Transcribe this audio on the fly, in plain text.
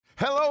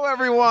Hello,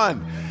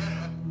 everyone.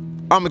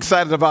 I'm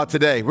excited about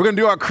today. We're going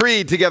to do our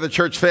creed together,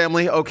 church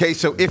family. Okay,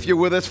 so if you're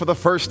with us for the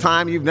first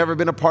time, you've never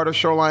been a part of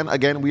Shoreline,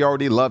 again, we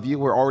already love you.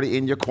 We're already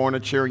in your corner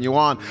cheering you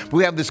on. But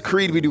we have this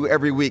creed we do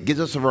every week. It gives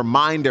us a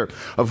reminder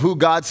of who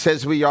God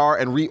says we are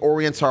and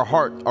reorients our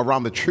heart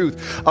around the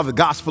truth of the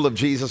gospel of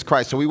Jesus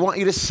Christ. So we want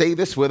you to say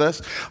this with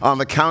us on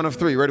the count of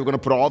three. Ready? We're going to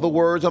put all the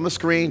words on the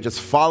screen.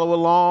 Just follow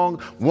along.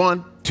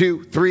 1,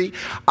 2, 3.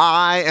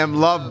 I am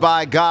loved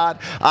by God.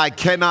 I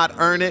cannot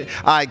earn it.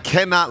 I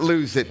cannot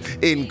lose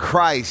it. In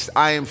Christ,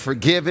 I am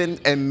forgiven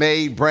and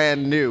made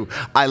brand new.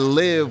 I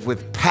live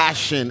with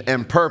passion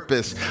and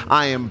purpose.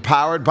 I am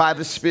empowered by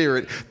the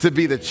Spirit to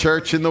be the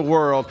church in the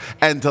world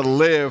and to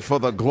live for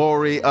the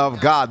glory of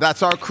God.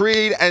 That's our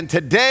creed. And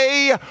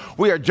today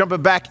we are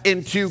jumping back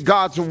into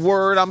God's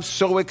word. I'm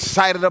so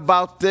excited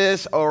about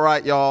this. All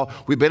right, y'all.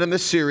 We've been in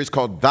this series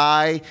called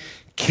Thy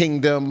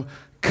Kingdom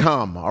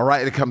Come. All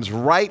right, it comes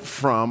right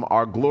from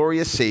our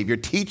glorious Savior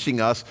teaching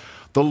us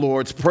the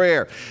Lord's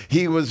Prayer.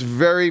 He was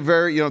very,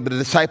 the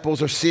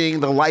disciples are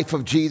seeing the life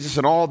of Jesus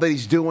and all that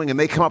he's doing, and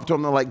they come up to him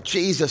and they're like,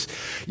 Jesus,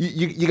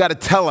 you got to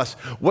tell us,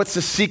 what's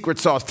the secret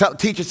sauce?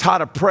 Teach us how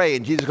to pray.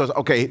 And Jesus goes,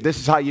 okay, this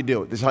is how you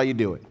do it. This is how you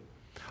do it.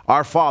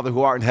 Our Father who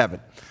art in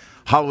heaven,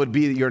 hallowed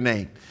be your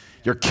name.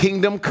 Your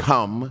kingdom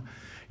come,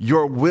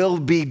 your will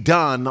be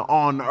done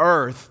on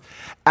earth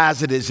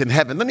as it is in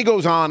heaven. Then he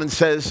goes on and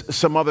says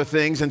some other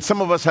things, and some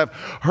of us have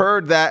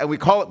heard that, and we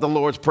call it the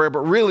Lord's Prayer,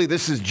 but really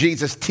this is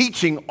Jesus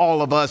teaching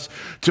all of us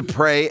to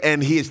pray,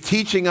 and he is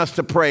teaching us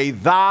to pray,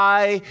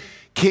 Thy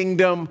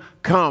kingdom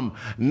come,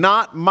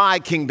 not my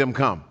kingdom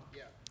come.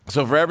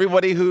 So for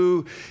everybody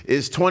who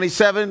is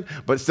 27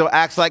 but still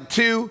acts like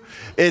 2,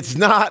 it's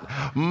not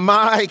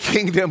my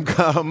kingdom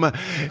come,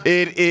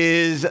 it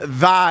is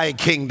thy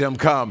kingdom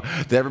come.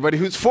 To everybody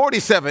who's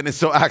 47 and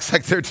still acts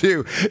like they're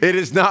 2, it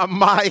is not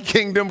my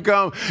kingdom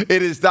come,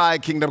 it is thy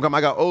kingdom come. I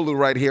got Olu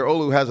right here.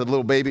 Olu has a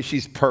little baby.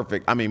 She's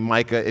perfect. I mean,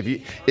 Micah,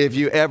 if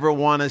you ever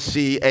want to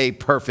see a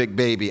perfect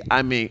baby,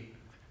 I mean,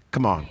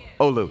 come on,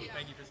 Olu.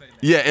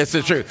 Yeah, it's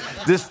the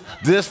truth.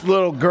 This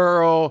little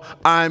girl,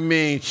 I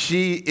mean,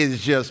 she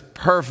is just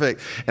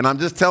perfect. And I'm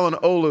just telling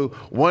Olu,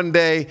 one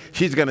day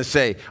she's going to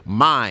say,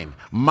 mine,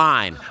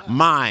 mine,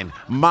 mine,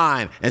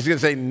 mine. And she's going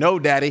to say, no,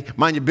 daddy,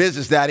 mind your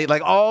business, daddy.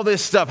 Like all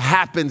this stuff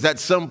happens at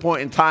some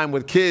point in time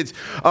with kids.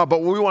 But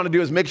what we want to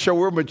do is make sure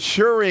we're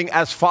maturing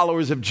as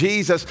followers of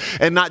Jesus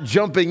and not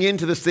jumping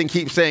into this thing,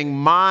 keep saying,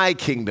 my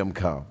kingdom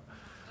come,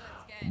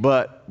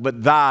 but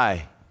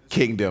thy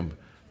kingdom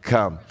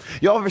come.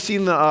 Y'all ever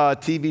seen the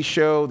TV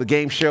show, the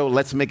game show,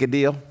 Let's Make a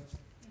Deal?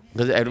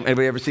 Has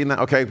anybody ever seen that?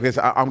 Okay, because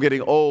I'm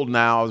getting old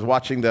now. I was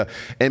watching the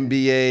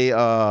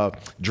NBA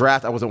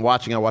draft. I wasn't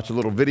watching. I watched a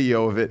little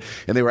video of it,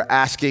 and they were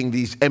asking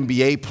these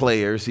NBA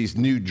players, these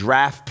new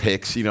draft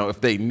picks, if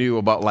they knew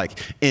about like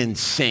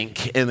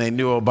NSYNC, and they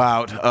knew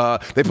about,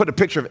 they put a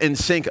picture of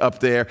NSYNC up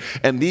there,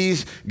 and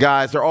these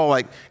guys, they're all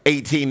like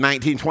 18,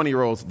 19,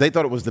 20-year-olds. They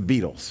thought it was the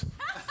Beatles,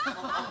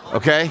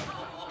 okay?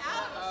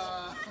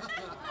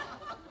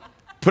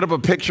 Put up a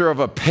picture of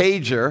a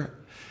pager,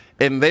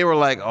 and they were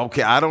like,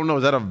 okay, I don't know,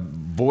 is that a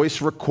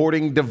voice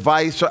recording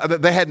device? So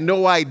they had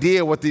no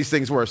idea what these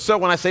things were. So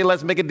when I say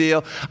let's make a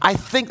deal, I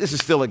think this is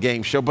still a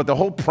game show, but the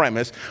whole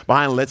premise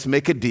behind let's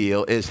make a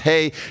deal is,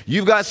 hey,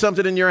 you've got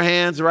something in your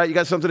hands, right? You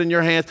got something in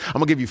your hands. I'm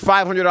going to give you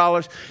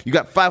 $500. You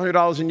got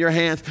 $500 in your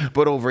hands,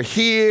 but over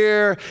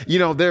here,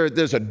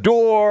 there's a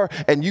door,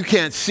 and you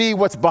can't see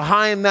what's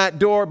behind that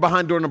door,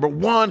 behind door number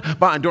 1,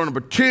 behind door number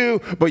 2,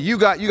 but you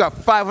got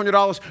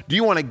 $500. Do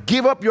you want to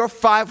give up your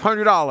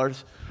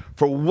 $500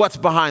 for what's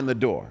behind the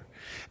door?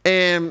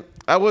 And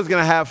I was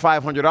going to have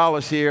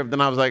 $500 here, but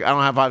then I was like, I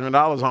don't have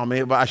 $500 on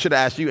me, but I should have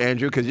asked you,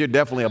 Andrew, because you're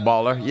definitely a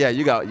baller. Yeah,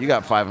 you got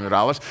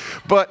 $500.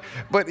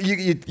 But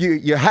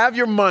you have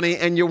your money,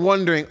 and you're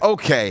wondering,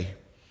 okay,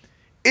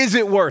 is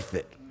it worth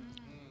it?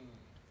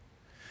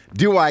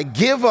 Do I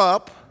give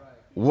up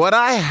what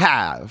I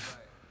have,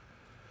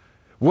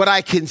 what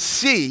I can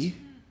see,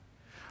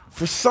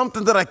 for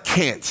something that I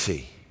can't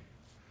see?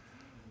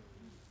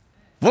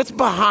 What's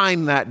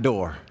behind that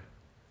door?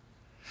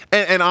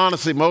 And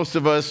honestly, most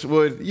of us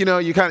would,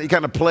 you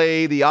kind of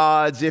play the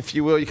odds, if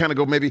you will. You kind of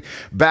go maybe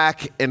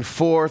back and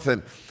forth.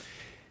 And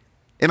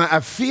I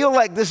feel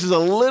like this is a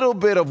little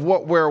bit of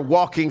what we're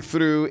walking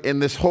through in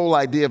this whole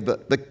idea of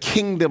the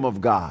kingdom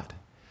of God.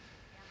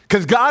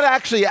 Because God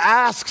actually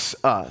asks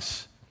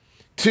us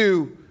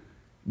to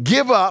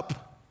give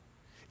up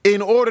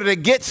in order to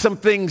get some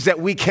things that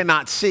we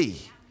cannot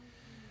see.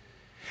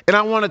 And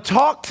I want to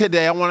talk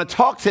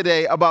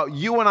today about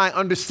you and I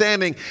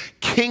understanding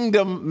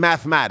kingdom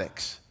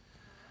mathematics,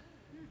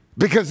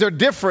 because they're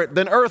different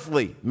than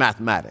earthly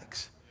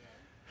mathematics.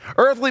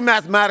 Earthly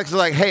mathematics is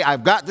like, hey,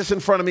 I've got this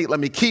in front of me. Let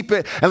me keep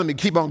it, and let me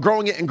keep on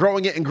growing it and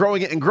growing it and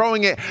growing it and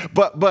growing it.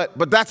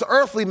 But that's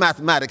earthly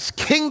mathematics.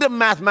 Kingdom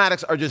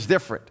mathematics are just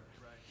different.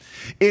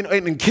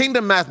 In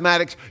kingdom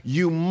mathematics,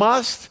 you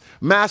must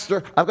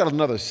Master, I've got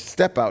another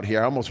step out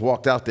here. I almost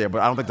walked out there,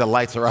 but I don't think the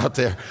lights are out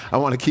there. I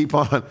want to keep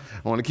on,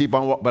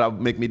 but it'll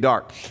make me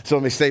dark. So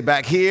let me stay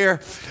back here.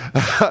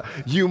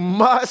 You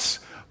must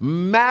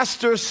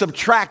master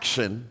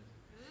subtraction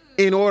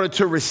in order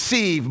to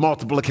receive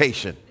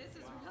multiplication.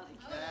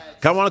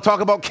 I want to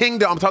talk about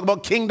kingdom. I'm talking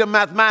about kingdom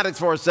mathematics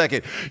for a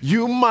second.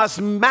 You must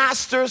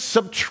master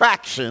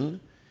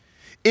subtraction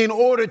in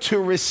order to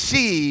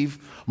receive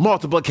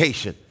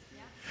multiplication.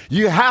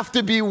 You have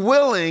to be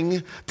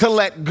willing to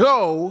let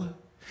go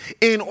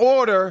in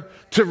order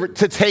to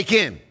take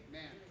in.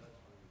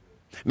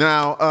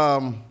 Now,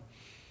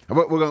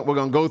 we're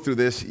going to go through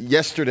this.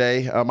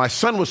 Yesterday, my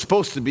son was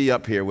supposed to be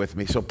up here with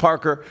me. So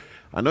Parker,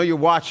 I know you're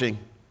watching.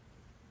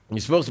 You're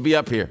supposed to be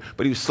up here,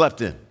 but he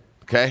slept in,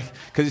 okay?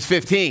 Because he's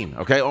 15,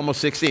 okay? Almost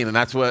 16, and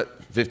that's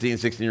what 15,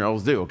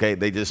 16-year-olds do, okay?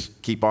 They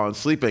just keep on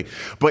sleeping.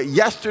 But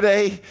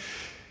yesterday,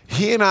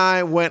 he and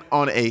I went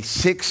on a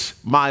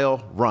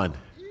 6-mile run,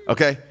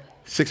 okay?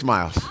 6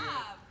 miles.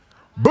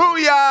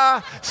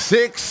 Booyah!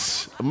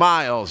 6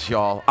 miles,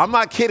 y'all. I'm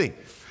not kidding.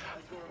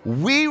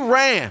 We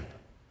ran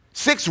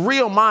 6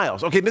 real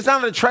miles. Okay, this is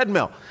not a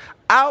treadmill.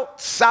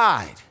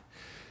 Outside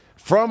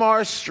from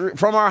our street,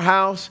 from our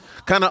house,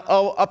 kind of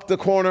up the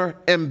corner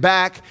and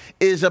back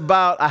is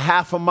about a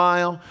half a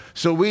mile.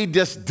 So we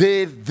just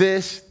did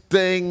this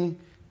thing,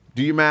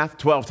 do your math,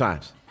 12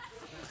 times.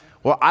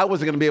 Well, I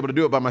wasn't going to be able to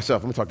do it by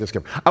myself. Let me talk to this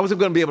camera. I wasn't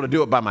going to be able to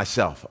do it by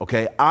myself,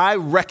 okay? I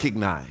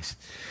recognized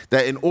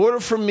that in order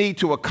for me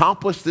to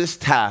accomplish this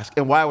task,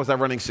 and why was I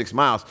running 6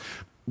 miles?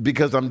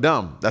 Because I'm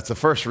dumb. That's the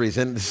first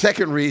reason. The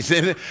second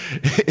reason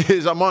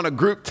is I'm on a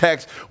group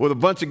text with a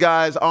bunch of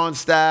guys on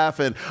staff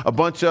and a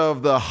bunch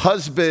of the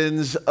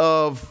husbands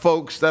of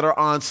folks that are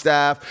on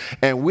staff,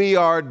 and we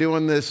are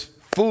doing this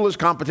foolish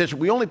competition.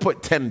 We only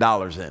put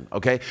 $10 in,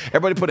 okay?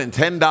 Everybody put in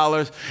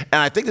 $10,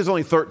 and I think there's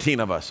only 13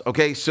 of us,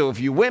 okay? So if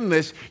you win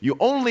this, you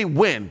only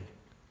win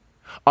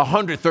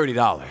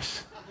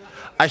 $130.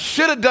 I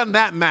should have done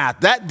that math.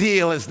 That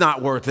deal is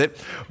not worth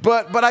it.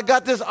 But I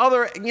got this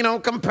other,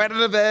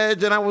 competitive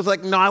edge, and I was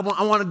like, no, I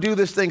want to do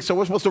this thing. So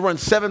we're supposed to run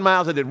 7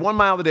 miles. I did 1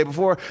 mile the day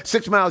before,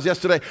 6 miles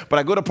yesterday. But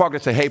I go to Parker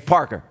and say, hey,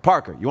 Parker,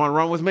 you want to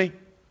run with me?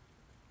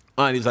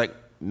 And he's like,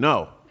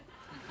 no.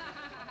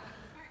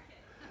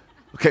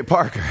 Okay,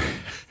 Parker,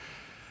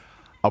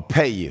 I'll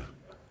pay you.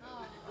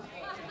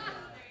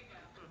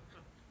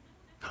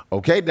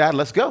 Okay, Dad,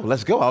 let's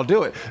go. I'll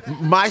do it.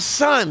 My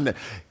son,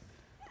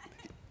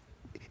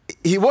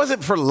 he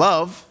wasn't for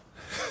love.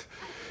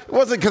 It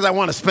wasn't because I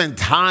want to spend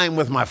time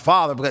with my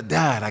father, but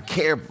Dad, I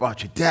care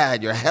about you.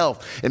 Dad, your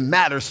health, it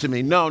matters to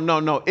me.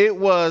 No. It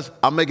was,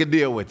 I'll make a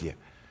deal with you.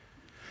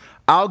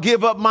 I'll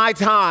give up my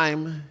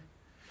time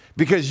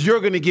because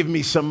you're going to give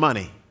me some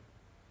money.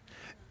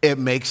 It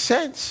makes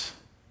sense.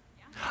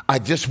 I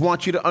just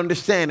want you to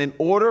understand, in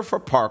order for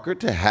Parker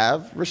to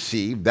have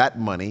received that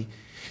money,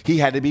 he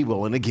had to be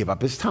willing to give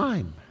up his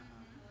time.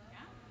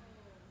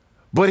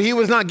 But he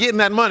was not getting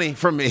that money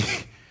from me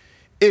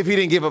if he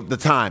didn't give up the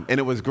time. And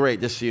it was great.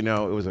 Just so you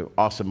know, it was an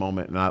awesome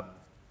moment. And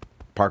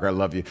Parker, I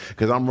love you.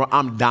 Because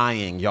I'm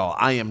dying, y'all.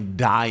 I am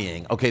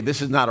dying. Okay,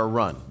 this is not a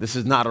run.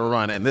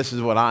 And this is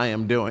what I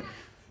am doing.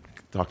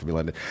 Talk to me,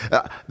 London.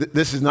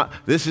 This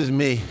is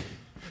me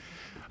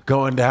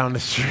going down the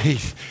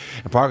street.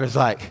 And Parker's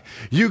like,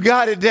 you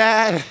got it,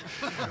 Dad.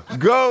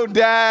 Go,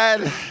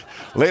 Dad.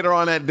 Later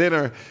on at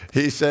dinner,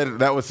 he said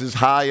that was his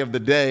high of the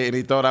day, and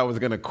he thought I was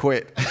going to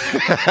quit.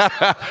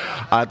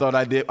 I thought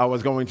I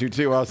was going to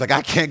too. I was like,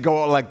 I can't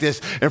go like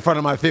this in front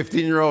of my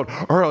 15-year-old,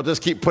 or I'll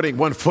just keep putting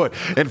one foot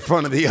in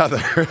front of the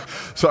other.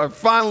 So I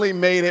finally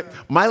made it.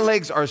 My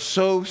legs are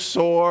so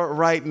sore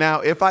right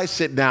now. If I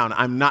sit down,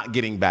 I'm not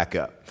getting back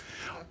up.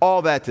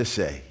 All that to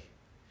say,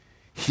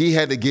 he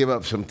had to give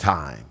up some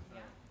time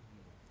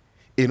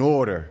in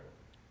order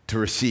to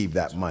receive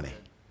that money.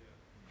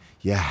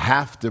 You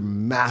have to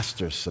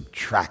master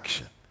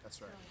subtraction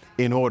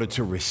in order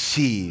to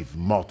receive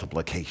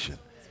multiplication.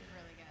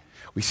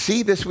 We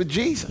see this with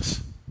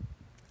Jesus.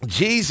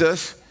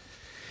 Jesus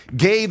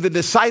gave the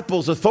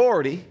disciples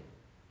authority,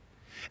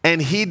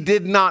 and he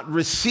did not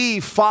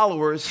receive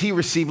followers, he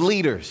received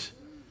leaders.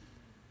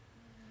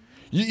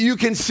 You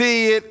can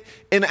see it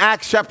in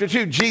Acts chapter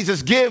 2.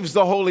 Jesus gives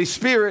the Holy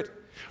Spirit,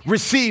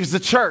 receives the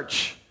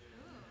church.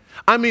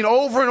 I mean,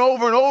 over and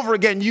over and over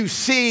again, you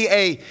see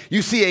a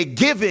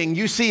giving,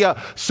 you see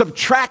a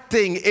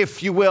subtracting,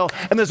 if you will,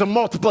 and there's a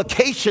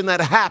multiplication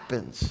that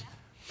happens.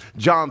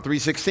 John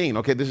 3:16.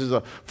 Okay, this is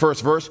the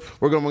first verse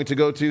we're going to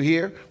go to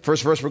here.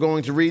 First verse we're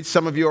going to read.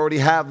 Some of you already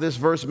have this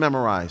verse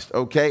memorized.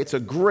 Okay, it's a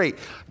great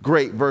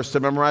verse to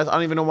memorize. I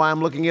don't even know why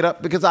I'm looking it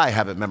up, because I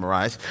have it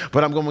memorized,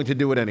 but I'm going to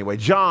do it anyway.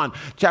 John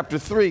chapter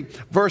 3,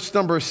 verse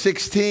number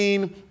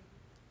 16.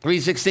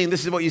 3:16,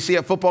 this is what you see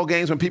at football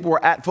games when people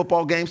were at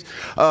football games.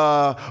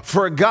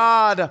 For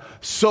God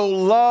so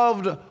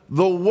loved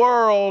the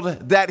world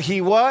that he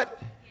what?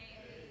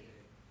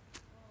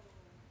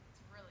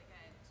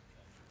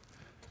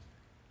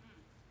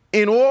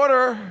 In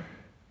order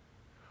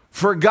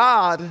for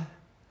God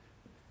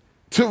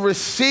to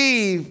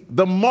receive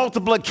the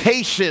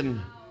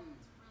multiplication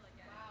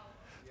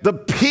The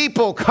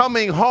people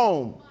coming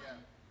home,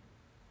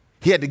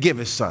 he had to give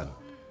his son.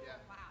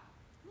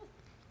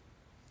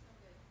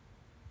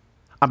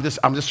 I'm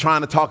just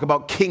trying to talk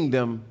about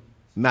kingdom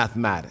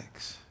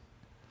mathematics.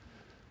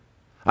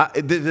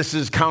 This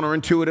is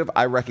counterintuitive.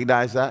 I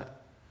recognize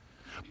that.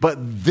 But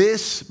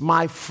this,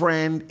 my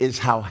friend, is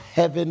how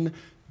heaven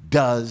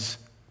does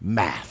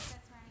math.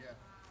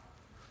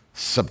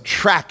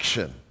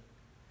 Subtraction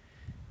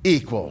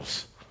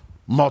equals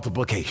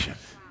multiplication.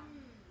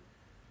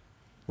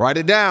 Write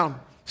it down.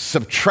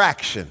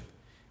 Subtraction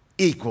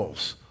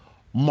equals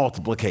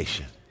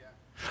multiplication.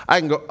 I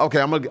can go,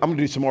 okay, I'm gonna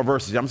do some more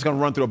verses. I'm just gonna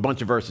run through a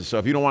bunch of verses. So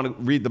if you don't want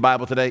to read the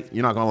Bible today,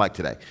 you're not gonna like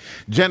today.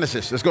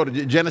 Genesis, let's go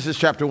to Genesis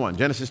chapter 1.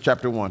 Genesis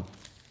chapter 1.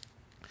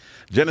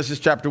 Genesis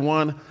chapter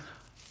 1.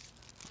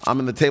 I'm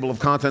in the table of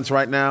contents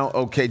right now.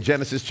 Okay,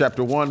 Genesis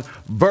chapter 1,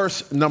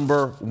 verse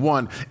number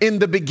 1. In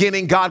the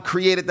beginning, God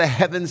created the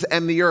heavens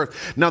and the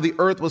earth. Now the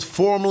earth was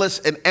formless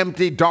and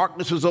empty.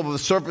 Darkness was over the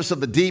surface of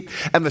the deep,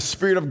 and the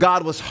Spirit of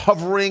God was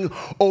hovering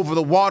over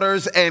the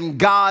waters. And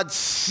God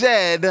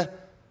said,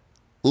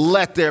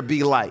 let there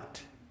be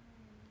light.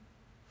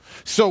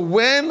 So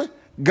when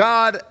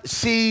God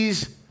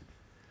sees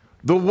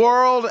the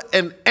world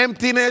and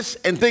emptiness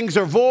and things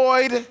are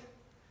void,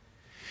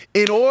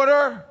 in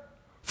order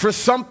for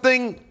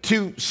something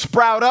to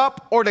sprout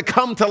up or to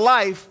come to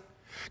life,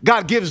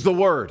 God gives the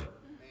word.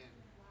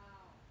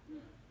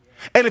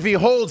 And if he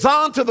holds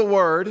on to the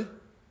word,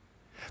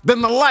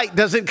 then the light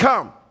doesn't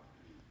come.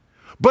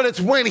 But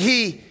it's when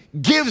he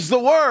gives the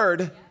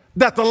word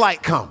that the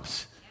light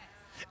comes.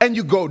 And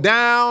you go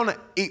down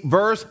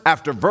verse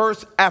after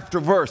verse after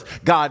verse.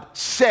 God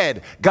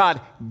said,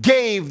 God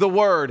gave the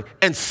word,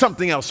 and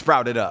something else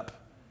sprouted up.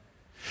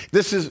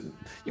 This is,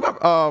 you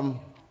remember,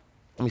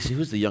 let me see,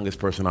 who's the youngest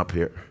person up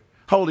here?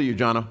 How old are you,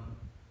 Jono?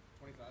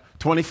 25.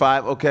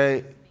 25,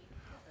 okay.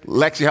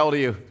 Lexi, how old are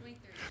you?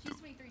 23. She's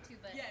 23 too,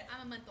 but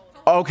I'm a month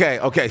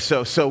older. Okay,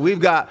 so we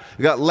got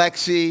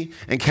Lexi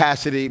and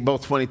Cassidy,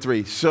 both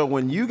 23. So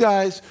when you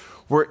guys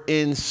were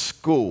in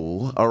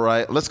school, all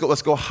right, let's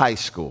go high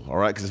school, all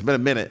right, because it's been a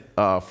minute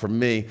for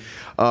me.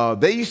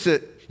 They used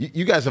to,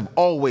 you guys have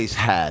always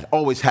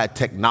had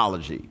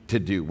technology to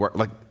do work.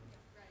 Like,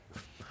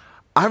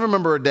 I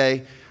remember a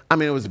day, I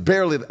mean, it was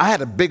barely, I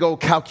had a big old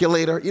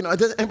calculator. You know,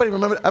 does anybody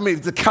remember? I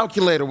mean, the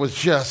calculator was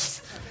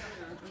just,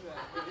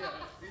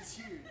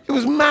 it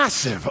was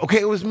massive,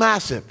 okay? It was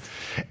massive.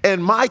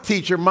 And my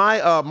teacher,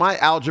 my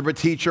algebra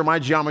teacher, my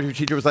geometry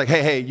teacher was like,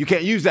 hey, you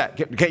can't use that.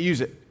 You can't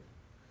use it.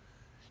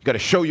 You got to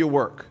show your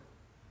work.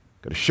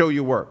 Got to show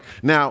your work.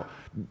 Now,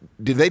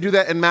 did they do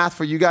that in math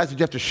for you guys? Did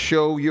you have to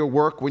show your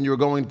work when you were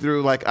going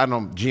through, like, I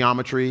don't know,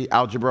 geometry,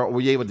 algebra?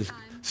 Were you able to?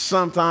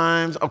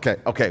 Sometimes.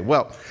 Okay.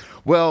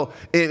 Well,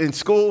 in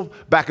school,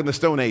 back in the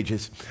Stone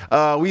Ages,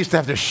 we used to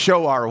have to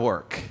show our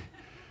work.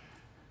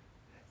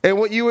 And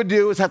what you would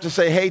do is have to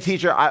say, hey,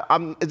 teacher,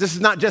 this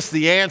is not just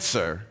the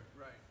answer,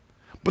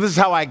 but this is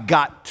how I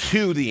got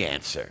to the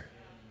answer.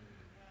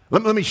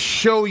 Let me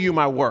show you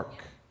my work.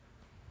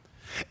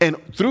 And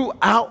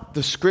throughout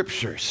the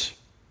scriptures,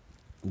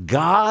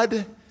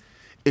 God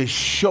is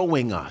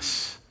showing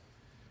us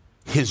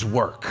his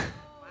work.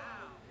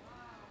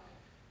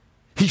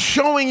 He's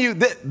showing you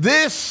that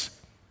this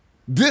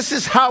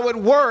is how it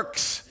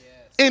works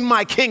in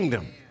my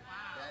kingdom.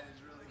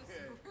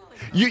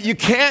 You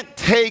can't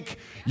take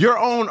your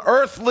own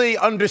earthly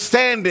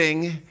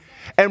understanding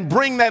and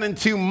bring that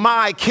into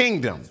my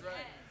kingdom.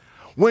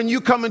 When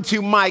you come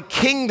into my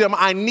kingdom,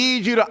 I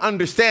need you to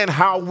understand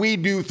how we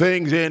do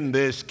things in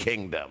this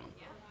kingdom.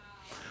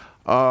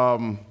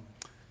 Jono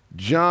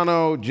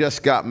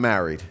just got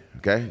married,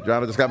 okay?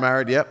 Jono just got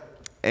married,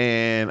 yep.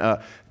 And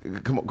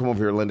come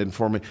over here, Lyndon,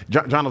 for me.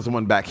 Jono's the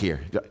one back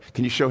here.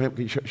 Can you show him?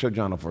 Can you show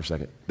Jono for a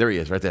second? There he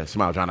is, right there.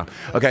 Smile, Jono.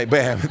 Okay,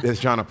 bam,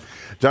 there's Jono.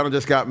 Jono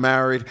just got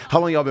married. How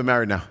long y'all been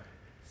married now?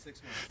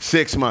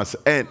 6 months.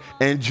 And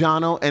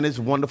Jono and his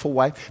wonderful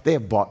wife, they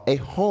have bought a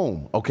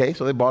home, okay?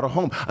 So they bought a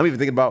home. I'm even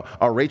thinking about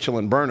Rachel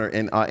and Berner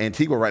in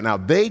Antigua right now.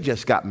 They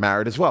just got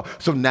married as well.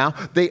 So now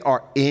they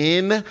are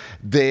in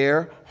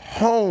their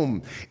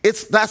home.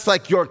 That's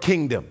like your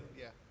kingdom.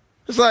 Yeah.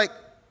 It's like,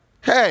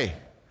 hey,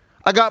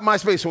 I got my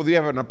space. So whether you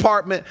have an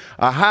apartment,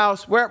 a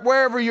house,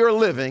 wherever you're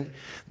living,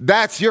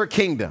 that's your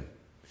kingdom.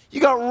 You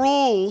got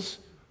rules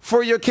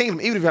for your kingdom,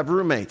 even if you have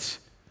roommates.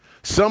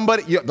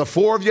 The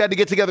four of you had to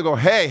get together and go,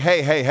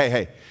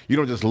 hey. You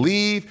don't just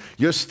leave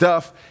your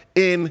stuff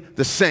in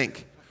the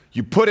sink.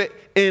 You put it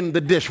in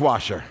the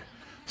dishwasher.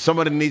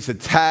 Somebody needs to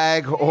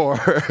tag or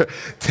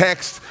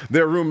text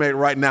their roommate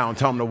right now and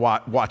tell them to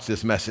watch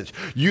this message.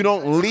 You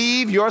don't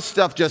leave your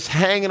stuff just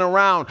hanging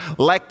around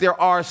like there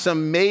are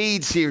some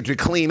maids here to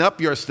clean up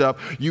your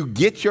stuff. You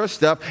get your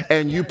stuff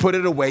and you put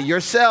it away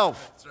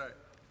yourself. That's right.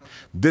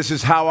 This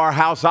is how our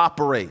house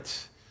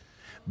operates.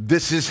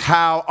 This is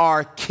how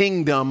our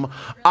kingdom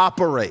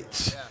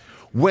operates. Yeah.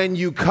 When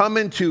you come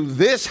into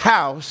this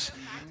house,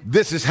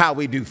 this is how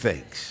we do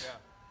things.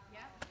 Yeah.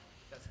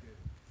 That's good.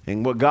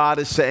 And what God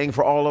is saying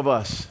for all of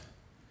us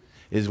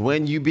is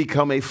when you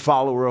become a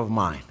follower of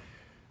mine,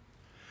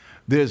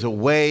 there's a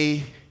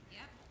way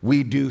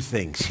we do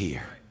things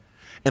here.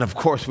 And of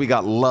course, we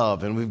got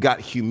love and we've got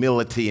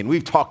humility, and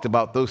we've talked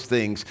about those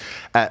things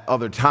at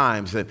other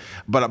times.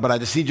 But I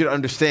just need you to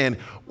understand,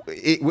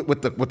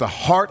 with the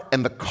heart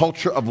and the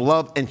culture of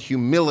love and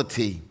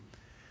humility,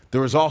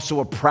 there is also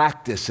a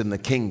practice in the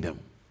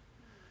kingdom.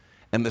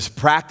 And this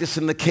practice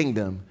in the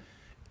kingdom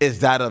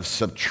is that of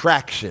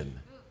subtraction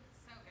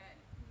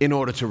in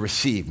order to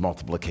receive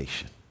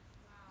multiplication.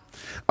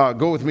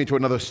 Go with me to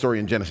another story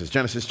in Genesis.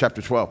 Genesis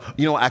chapter 12.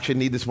 You know, I actually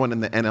need this one in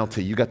the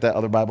NLT. You got that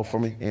other Bible for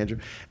me, Andrew?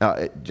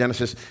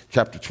 Genesis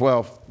chapter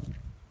 12.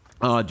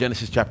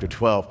 Genesis chapter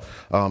 12.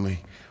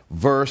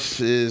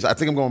 Verses, I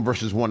think I'm going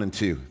verses 1 and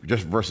 2.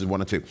 Just verses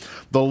 1 and 2.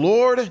 The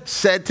Lord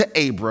said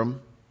to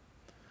Abram,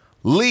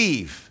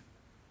 leave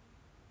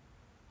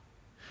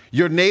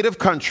your native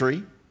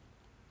country,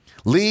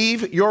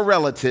 leave your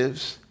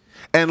relatives,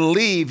 and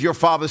leave your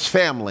father's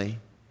family,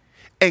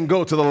 and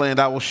go to the land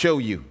I will show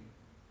you.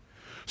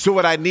 So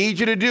what I need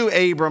you to do,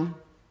 Abram,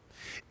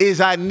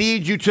 is I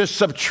need you to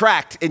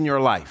subtract in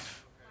your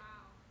life.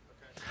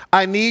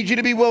 I need you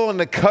to be willing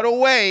to cut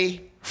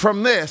away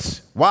from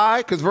this.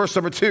 Why? Because verse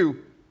number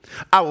 2,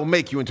 I will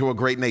make you into a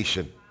great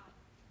nation.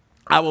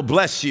 I will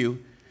bless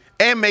you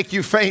and make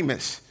you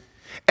famous,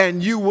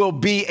 and you will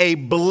be a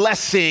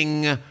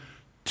blessing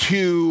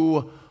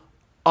to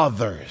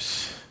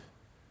others.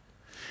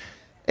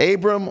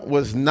 Abram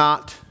was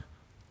not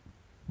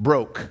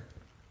broke,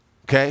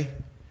 okay?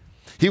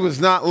 He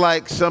was not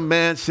like some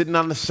man sitting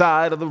on the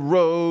side of the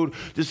road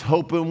just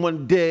hoping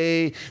one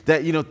day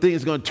that,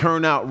 things are going to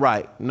turn out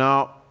right.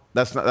 No,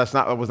 that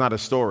was not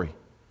his story.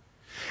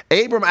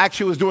 Abram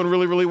actually was doing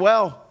really, really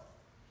well.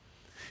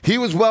 He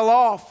was well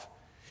off.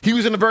 He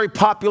was in a very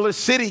popular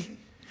city.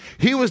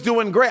 He was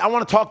doing great. I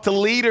want to talk to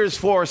leaders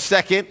for a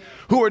second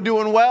who are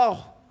doing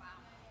well.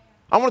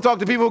 I want to talk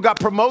to people who got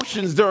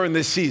promotions during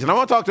this season. I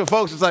want to talk to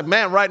folks that's like,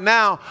 man, right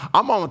now,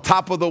 I'm on the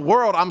top of the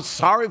world. I'm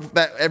sorry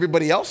that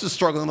everybody else is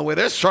struggling the way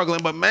they're struggling,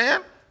 but man,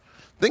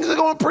 things are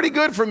going pretty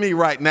good for me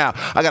right now.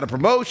 I got a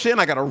promotion.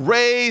 I got a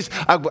raise.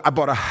 I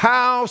bought a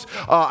house.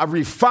 I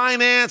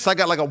refinanced. I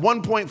got like a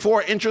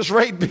 1.4 interest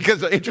rate because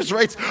the interest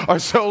rates are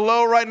so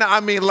low right now. I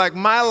mean, like,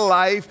 my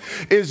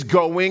life is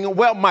going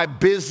well. My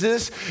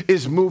business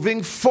is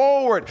moving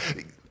forward.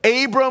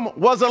 Abram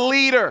was a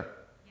leader.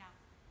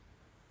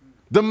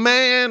 The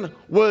man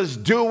was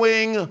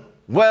doing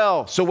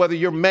well. So whether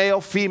you're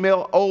male,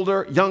 female,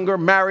 older, younger,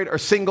 married, or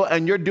single,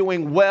 and you're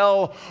doing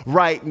well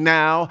right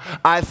now,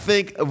 I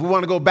think if we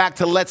want to go back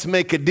to let's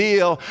make a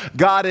deal,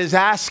 God is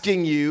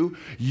asking you,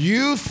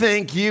 you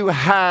think you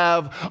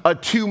have a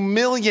 $2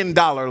 million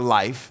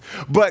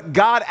life, but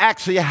God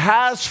actually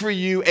has for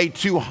you a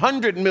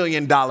 $200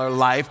 million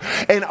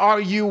life. And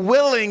are you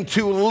willing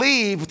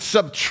to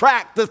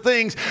subtract the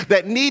things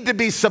that need to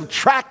be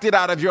subtracted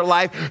out of your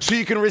life so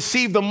you can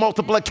receive the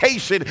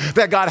multiplication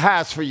that God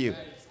has for you?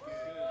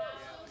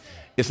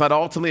 It's not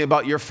ultimately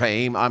about your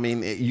fame. I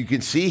mean, you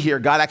can see here,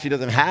 God actually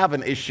doesn't have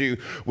an issue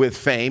with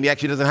fame. He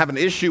actually doesn't have an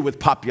issue with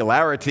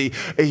popularity.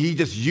 He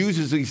just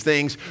uses these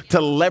things to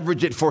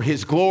leverage it for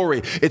his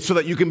glory. It's so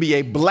that you can be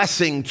a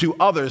blessing to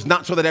others,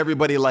 not so that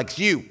everybody likes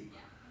you,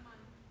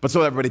 but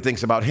so everybody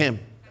thinks about him.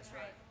 That's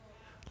right.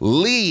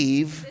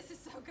 Leave this is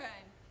so good.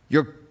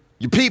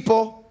 Your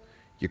people,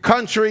 your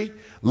country,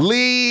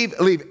 leave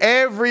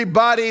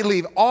everybody,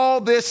 leave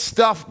all this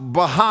stuff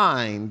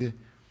behind,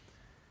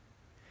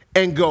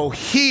 and go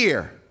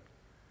here.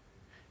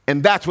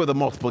 And that's where the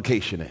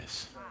multiplication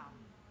is. Wow.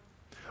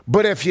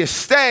 But if you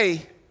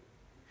stay,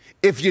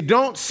 if you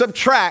don't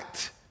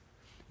subtract,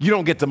 you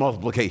don't get the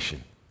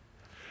multiplication.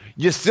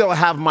 You still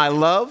have my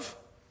love.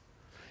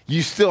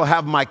 You still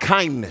have my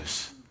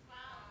kindness.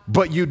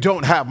 But you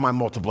don't have my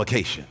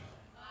multiplication.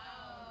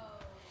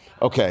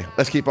 Okay,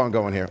 let's keep on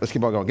going here. Let's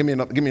keep on going. Give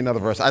me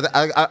another verse.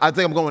 I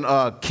think I'm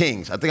going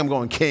Kings. I think I'm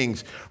going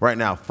Kings right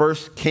now. 1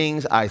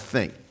 Kings, I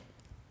think.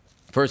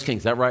 1 Kings,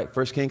 is that right?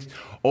 1 Kings?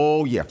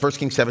 Oh, yeah, 1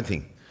 Kings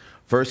 17.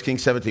 1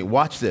 Kings 17.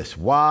 Watch this.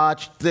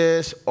 Watch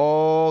this.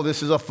 Oh,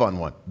 this is a fun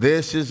one.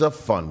 This is a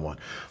fun one.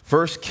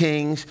 1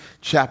 Kings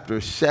chapter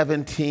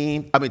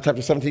 17,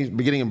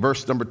 beginning in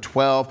verse number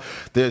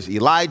 12. There's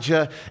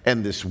Elijah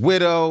and this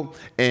widow,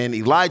 and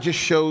Elijah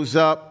shows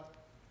up,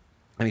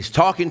 and he's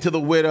talking to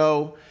the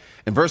widow.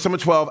 In verse number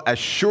 12, as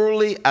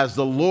surely as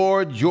the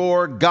Lord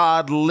your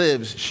God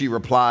lives, she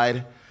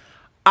replied,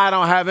 I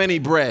don't have any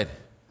bread.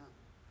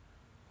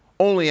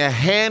 Only a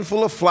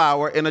handful of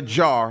flour in a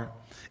jar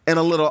and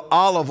a little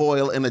olive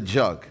oil in a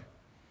jug.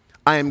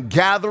 I am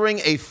gathering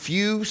a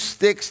few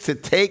sticks to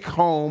take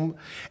home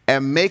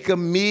and make a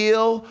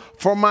meal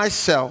for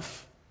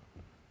myself.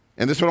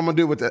 And this is what I'm going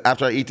to do with it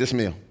after I eat this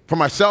meal. For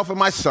myself and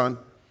my son,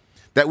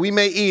 that we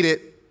may eat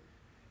it,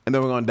 and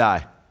then we're going to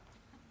die.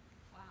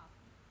 Wow.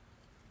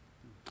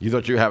 You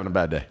thought you were having a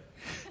bad day.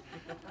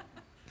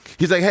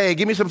 He's like, hey,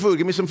 give me some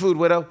food,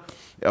 widow.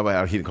 Oh,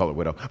 well, he didn't call her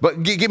widow.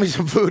 But give me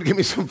some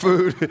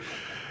food.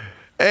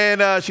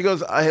 And she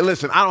goes, hey,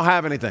 listen, I don't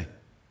have anything.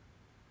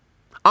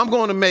 I'm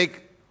going to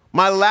make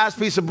my last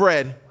piece of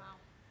bread,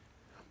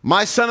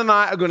 My son and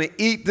I are going to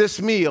eat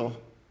this meal,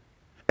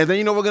 and then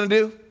you know what we're going to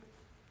do?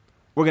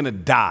 We're going to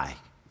die.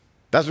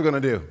 That's what we're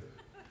going to do.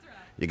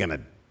 You're going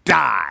to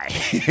die.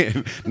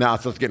 Now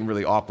it's just getting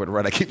really awkward,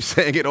 right? I keep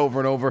saying it over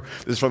and over.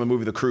 This is from the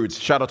movie The Croods.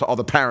 Shout out to all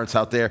the parents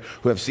out there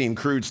who have seen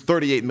Croods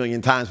 38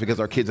 million times because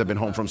our kids have been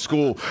home from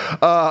school.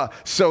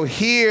 So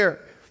here,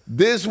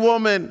 this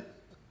woman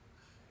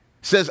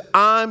says,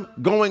 I'm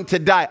going to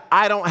die.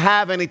 I don't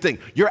have anything.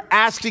 You're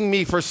asking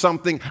me for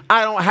something.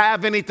 I don't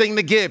have anything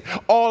to give.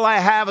 All I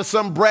have is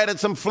some bread and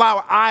some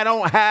flour. I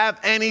don't have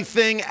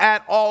anything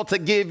at all to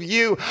give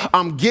you.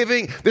 I'm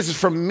giving. This is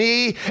for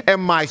me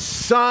and my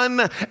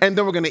son, and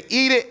then we're going to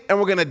eat it and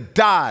we're going to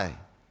die.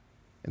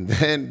 And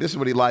then this is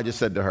what Elijah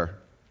said to her.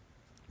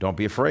 Don't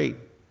be afraid.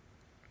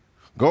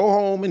 Go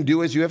home and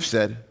do as you have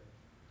said.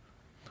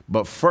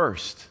 But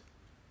first,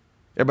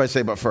 everybody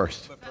say, but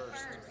first. But first.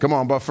 Come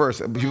on, but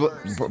first.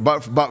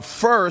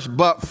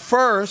 But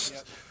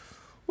first.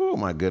 Oh,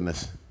 my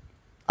goodness.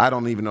 I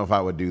don't even know if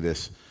I would do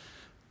this.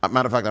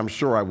 Matter of fact, I'm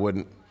sure I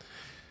wouldn't.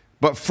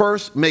 But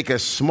first, make a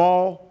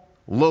small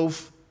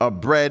loaf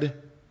of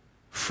bread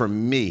for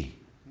me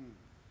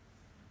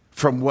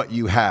from what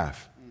you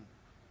have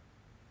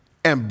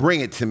and bring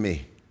it to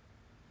me.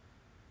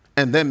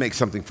 And then make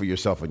something for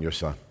yourself and your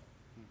son.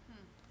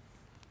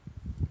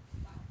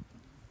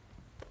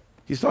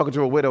 He's talking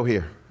to a widow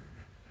here.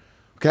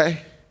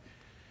 Okay?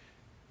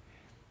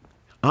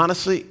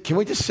 Honestly, can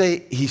we just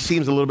say he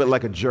seems a little bit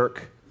like a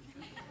jerk?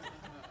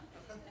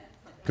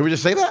 Can we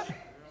just say that?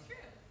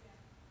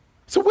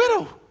 It's a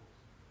widow.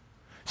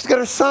 She's got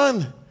her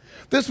son.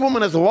 This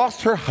woman has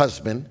lost her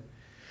husband.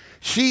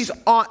 She's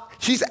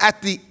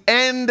at the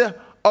end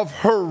of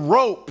her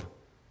rope.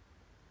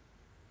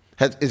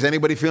 Is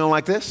anybody feeling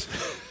like this?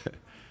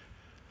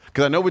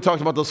 Because I know we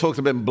talked about those folks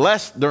that have been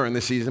blessed during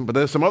this season, but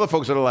there's some other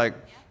folks that are like,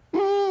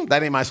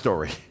 that ain't my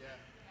story.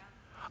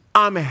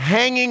 I'm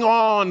hanging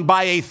on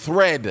by a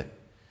thread.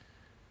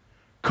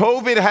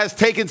 COVID has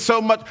taken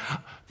so much.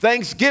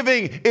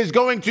 Thanksgiving is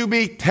going to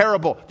be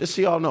terrible. Just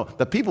so y'all know,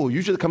 the people who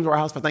usually come to our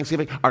house for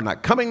Thanksgiving are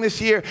not coming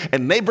this year,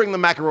 and they bring the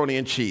macaroni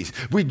and cheese.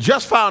 We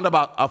just found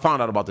out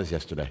about this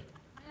yesterday.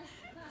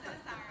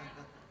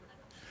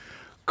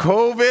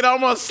 COVID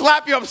almost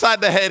slapped you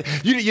upside the head.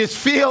 You just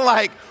feel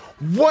like,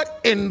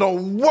 what in the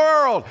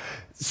world?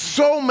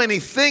 So many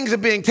things are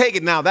being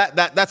taken. Now,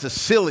 that's a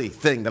silly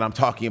thing that I'm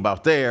talking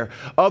about there.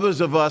 Others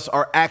of us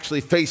are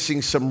actually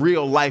facing some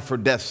real life or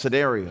death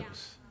scenarios. Yeah.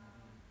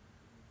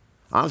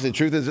 Honestly, the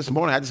truth is, this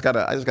morning I just got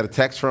a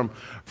text from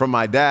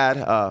my dad.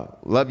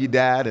 Love you,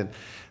 Dad, and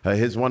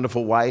his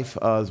wonderful wife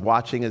is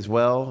watching as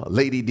well,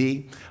 Lady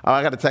D.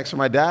 I got a text from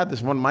my dad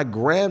this morning. My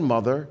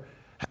grandmother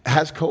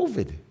has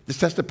COVID. Just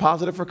tested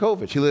positive for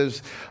COVID. She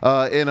lives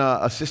in an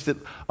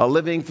assisted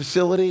living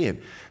facility, and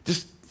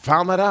just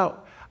found that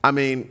out. I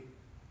mean,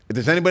 if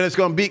there's anybody that's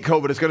going to beat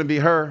COVID, it's going to be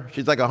her.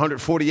 She's like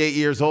 148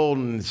 years old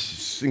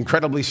and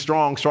incredibly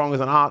strong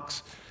as an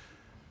ox.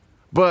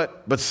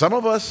 But some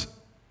of us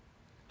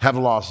have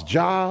lost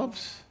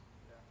jobs,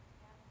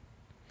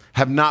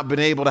 have not been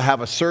able to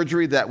have a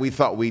surgery that we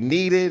thought we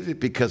needed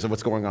because of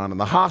what's going on in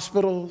the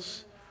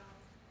hospitals,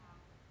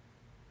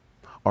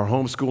 are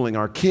homeschooling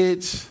our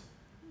kids.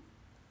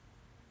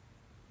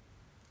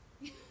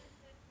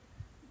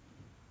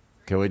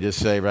 Can we just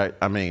say, right,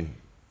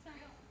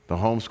 the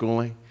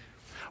homeschooling?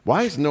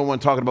 Why is no one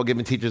talking about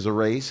giving teachers a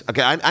raise?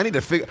 Okay, I need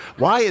to figure,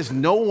 why is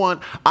no one,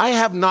 I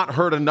have not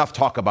heard enough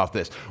talk about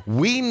this.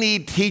 We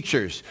need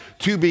teachers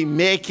to be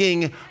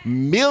making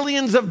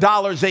millions of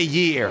dollars a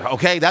year,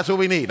 okay? That's what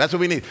we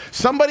need.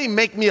 Somebody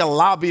make me a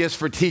lobbyist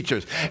for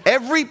teachers.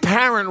 Every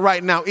parent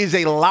right now is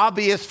a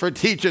lobbyist for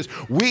teachers.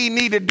 We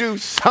need to do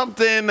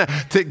something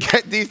to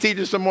get these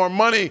teachers some more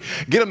money,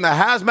 get them the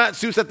hazmat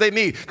suits that they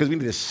need, because we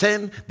need to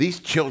send these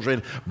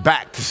children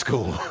back to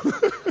school.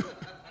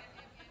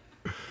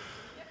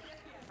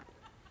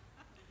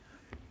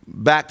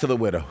 Back to the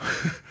widow.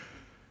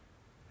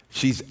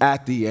 She's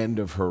at the end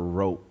of her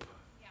rope.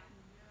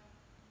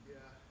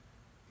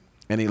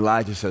 And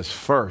Elijah says,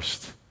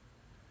 first,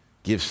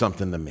 give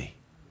something to me.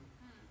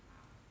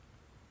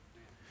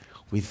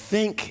 We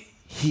think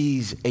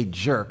he's a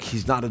jerk.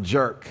 He's not a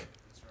jerk.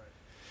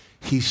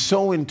 He's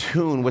so in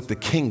tune with the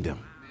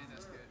kingdom.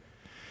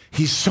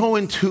 He's so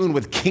in tune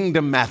with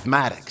kingdom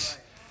mathematics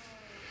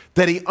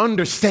that he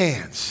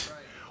understands,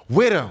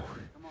 widow,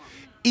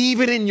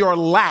 even in your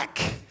lack,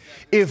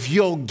 if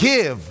you'll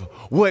give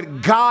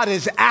what God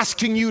is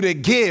asking you to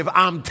give,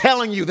 I'm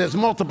telling you there's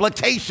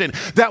multiplication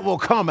that will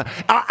come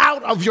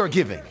out of your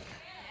giving.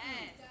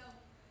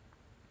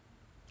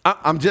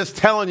 I'm just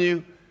telling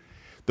you,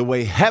 the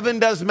way heaven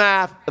does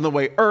math and the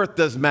way earth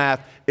does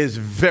math is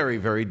very,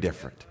 very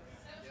different.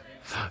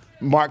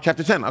 Mark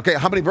chapter 10. Okay,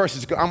 how many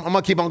verses? I'm going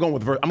to keep on going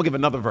with verse. I'm going to give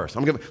another verse.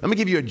 Let me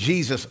give you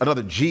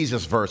another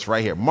Jesus verse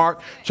right here.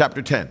 Mark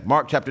chapter 10.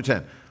 Mark chapter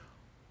 10.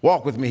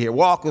 Walk with me here.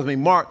 Walk with me.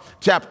 Mark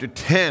chapter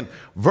 10,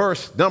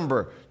 verse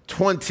number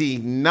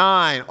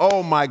 29.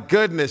 Oh, my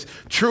goodness.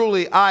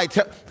 Truly,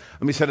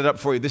 Let me set it up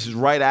for you. This is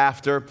right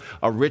after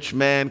a rich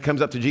man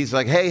comes up to Jesus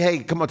like, hey,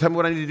 come on, tell me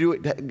what I need to do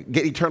to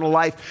get eternal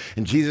life.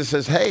 And Jesus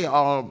says, hey,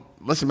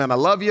 listen, man, I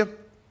love you.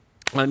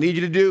 What I need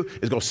you to do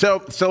is go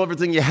sell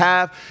everything you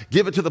have,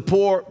 give it to the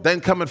poor,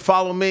 then come and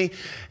follow me.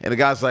 And the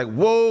guy's like,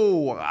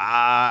 whoa,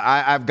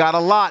 I've got a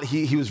lot.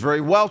 He was very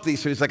wealthy,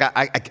 so he's like,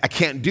 I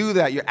can't do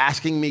that. You're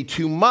asking me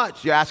too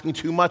much. You're asking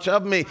too much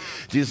of me.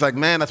 Jesus is like,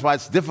 man, that's why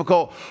it's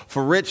difficult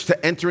for rich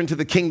to enter into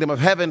the kingdom of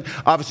heaven.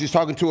 Obviously, he's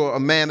talking to a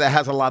man that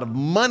has a lot of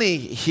money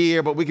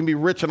here, but we can be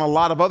rich in a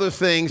lot of other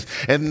things,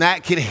 and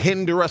that can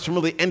hinder us from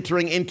really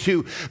entering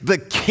into the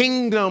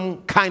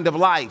kingdom kind of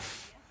life.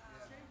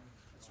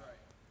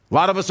 A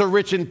lot of us are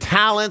rich in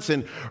talents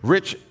and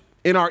rich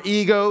in our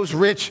egos,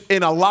 rich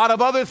in a lot of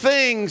other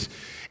things,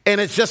 and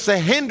it's just a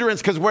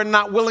hindrance because we're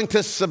not willing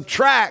to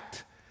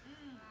subtract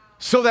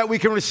so that we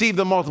can receive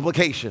the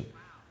multiplication.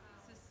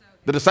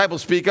 The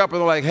disciples speak up and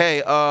they're like,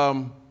 hey,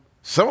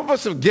 some of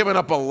us have given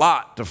up a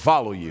lot to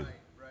follow you.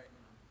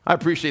 I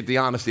appreciate the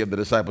honesty of the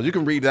disciples. You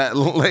can read that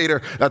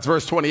later. That's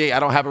verse 28. I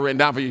don't have it written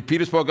down for you.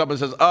 Peter spoke up and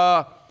says,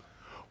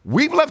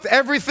 we've left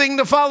everything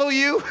to follow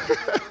you.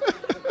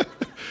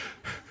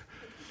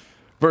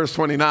 Verse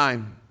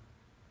 29,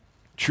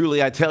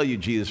 truly I tell you,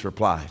 Jesus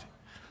replied.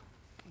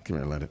 Come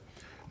here, let it.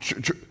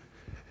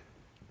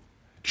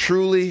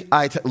 Truly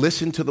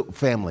listen to the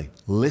family.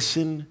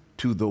 Listen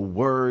to the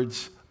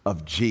words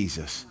of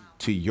Jesus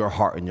to your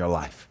heart and your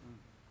life.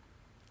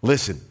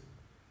 Listen.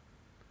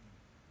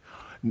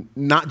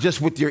 Not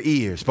just with your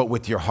ears, but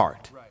with your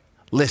heart. Right.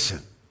 Listen.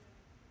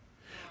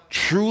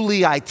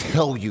 Truly I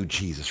tell you,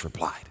 Jesus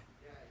replied.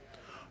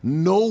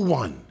 No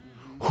one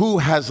who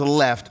has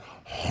left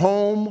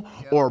home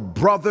or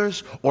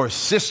brothers or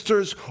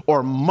sisters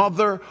or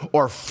mother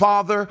or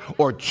father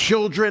or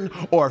children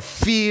or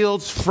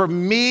fields for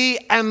me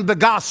and the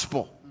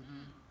gospel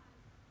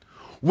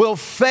will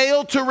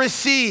fail to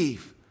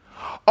receive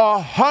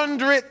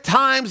 100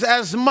 times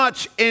as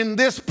much in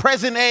this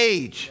present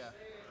age.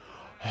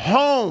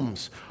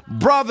 Homes,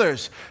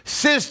 brothers,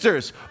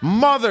 sisters,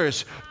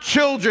 mothers,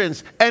 children,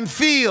 and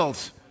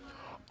fields,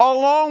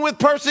 along with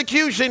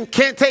persecution,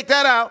 can't take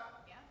that out,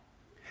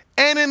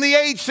 and in the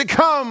age to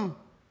come,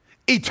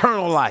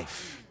 eternal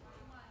life.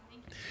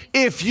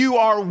 If you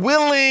are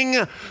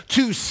willing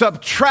to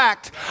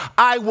subtract,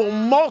 I will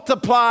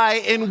multiply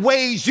in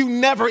ways you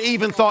never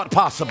even thought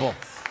possible.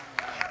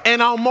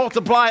 And I'll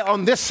multiply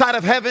on this side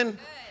of heaven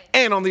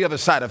and on the other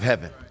side of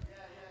heaven.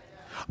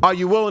 Are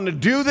you willing to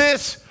do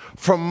this?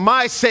 For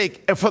my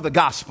sake and for the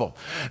gospel.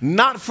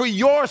 Not for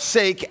your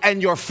sake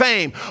and your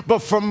fame, but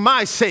for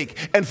my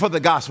sake and for the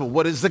gospel.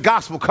 What is the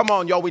gospel? Come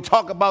on, y'all. We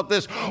talk about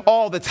this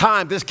all the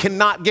time. This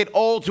cannot get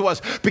old to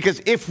us,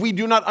 because if we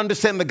do not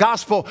understand the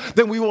gospel,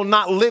 then we will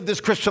not live this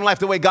Christian life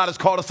the way God has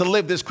called us to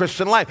live this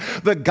Christian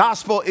life. The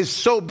gospel is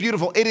so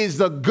beautiful. It is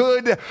the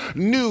good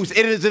news.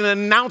 It is an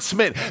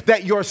announcement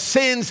that your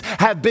sins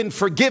have been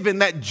forgiven,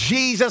 that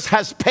Jesus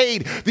has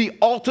paid the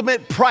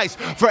ultimate price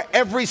for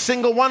every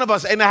single one of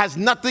us, and it has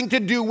nothing to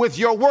do with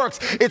your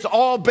works. It's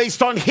all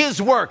based on his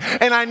work.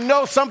 And I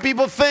know some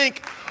people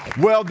think,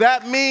 well,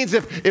 that means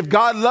if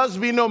God loves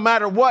me no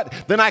matter what,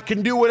 then I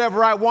can do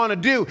whatever I want to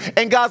do.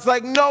 And God's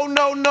like, no,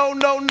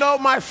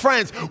 my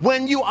friends.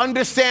 When you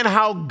understand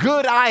how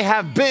good I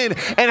have been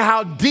and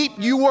how deep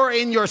you were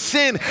in your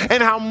sin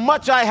and how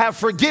much I have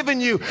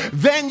forgiven you,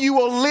 then you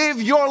will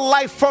live your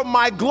life for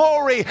my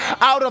glory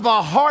out of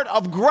a heart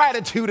of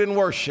gratitude and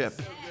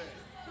worship.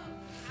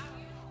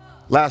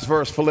 Last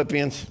verse,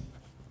 Philippians.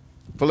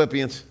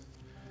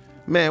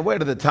 Man, where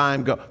did the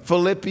time go?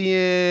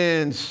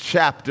 Philippians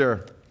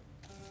chapter,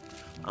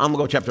 I'm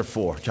going to go chapter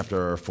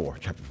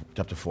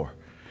 4.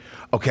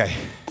 Okay.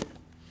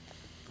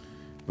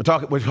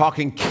 We're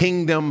talking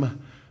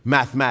kingdom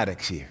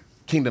mathematics here.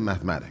 Kingdom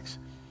mathematics.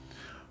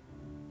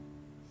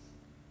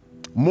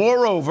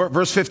 Moreover,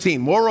 verse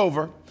 15,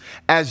 moreover,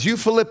 as you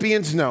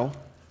Philippians know,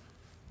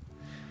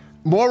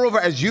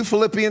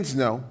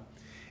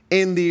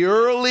 in the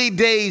early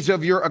days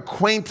of your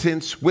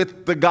acquaintance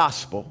with the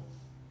gospel.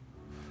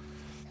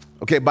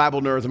 Okay, Bible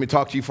nerds, let me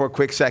talk to you for a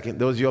quick second.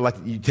 Those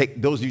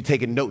of you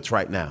taking notes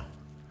right now,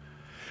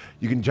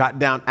 you can jot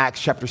down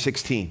Acts chapter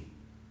 16.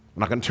 I'm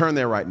not going to turn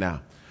there right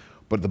now,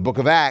 but the book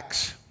of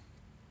Acts,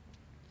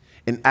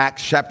 in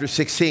Acts chapter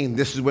 16,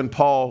 this is when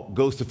Paul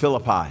goes to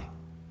Philippi.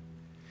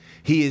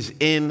 He is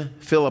in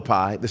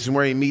Philippi. This is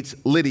where he meets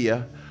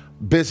Lydia,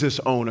 business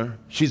owner.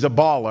 She's a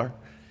baller.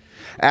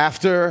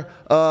 After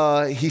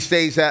he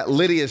stays at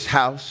Lydia's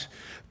house,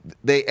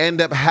 they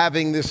end up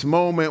having this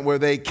moment where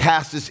they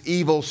cast this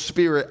evil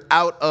spirit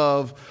out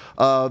of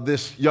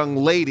this young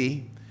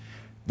lady.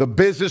 The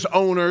business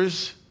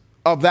owners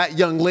of that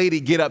young lady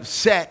get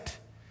upset,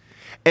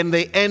 and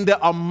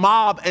a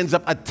mob ends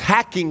up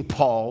attacking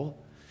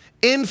Paul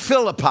in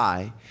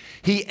Philippi.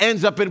 He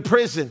ends up in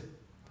prison.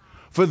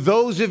 For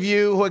those of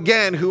you who,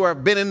 again, who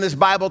have been in this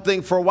Bible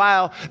thing for a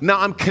while, now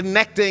I'm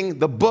connecting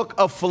the book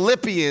of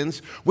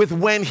Philippians with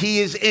when he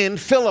is in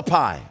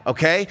Philippi,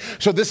 okay?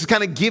 So this is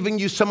kind of giving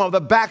you some of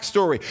the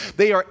backstory.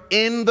 They are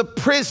in the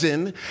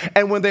prison,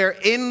 and when they're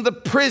in the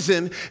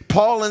prison,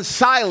 Paul and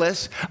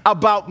Silas,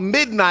 about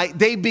midnight,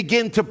 they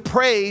begin to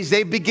praise,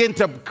 they begin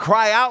to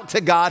cry out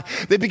to God,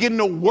 they begin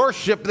to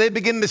worship, they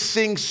begin to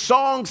sing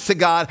songs to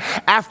God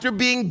after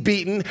being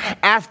beaten,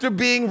 after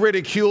being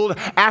ridiculed,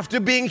 after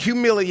being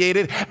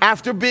humiliated,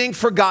 after being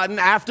forgotten,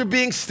 after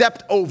being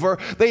stepped over.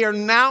 They are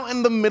now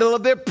in the middle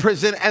of their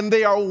prison and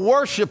they are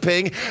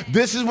worshiping.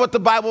 This is what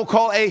the Bible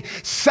calls a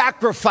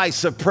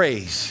sacrifice of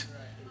praise.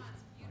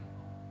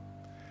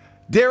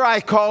 Dare I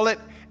call it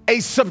a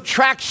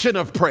subtraction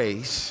of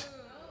praise.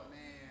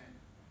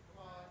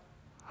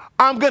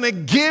 I'm going to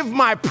give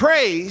my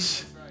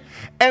praise,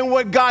 and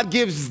what God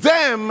gives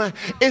them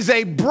is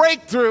a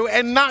breakthrough,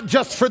 and not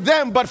just for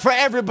them, but for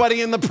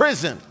everybody in the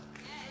prison.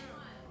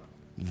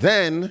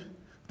 Then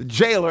the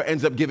jailer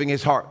ends up giving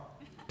his heart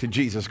to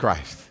Jesus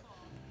Christ.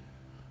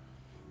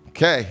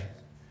 Okay,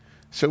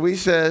 so he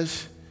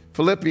says,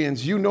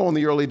 Philippians, you know in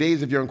the early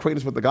days of your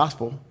acquaintance with the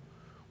gospel,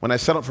 when I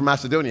set out for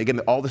Macedonia, again,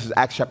 all this is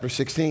Acts chapter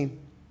 16,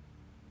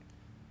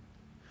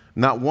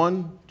 not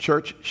one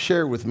church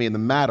shared with me in the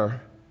matter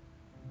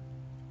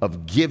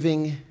of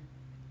giving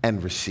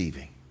and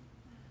receiving,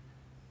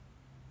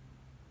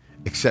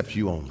 except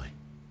you only.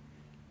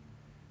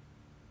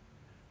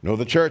 No,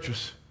 the church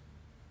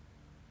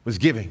was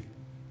giving.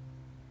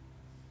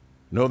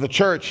 No, the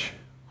church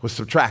was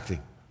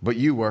subtracting, but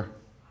you were.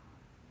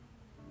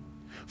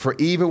 For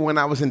even when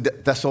I was in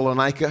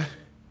Thessalonica,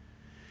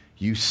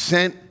 you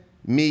sent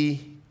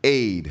me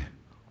aid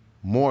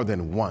more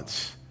than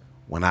once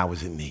when I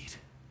was in need.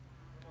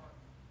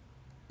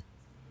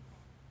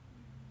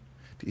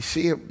 Do you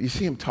see him? You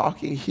see him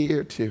talking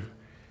here to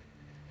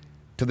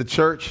the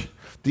church?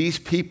 These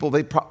people,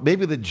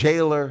 maybe the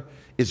jailer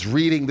is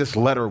reading this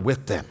letter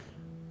with them.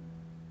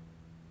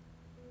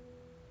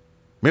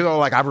 Maybe they're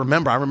like, I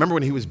remember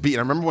when he was beaten.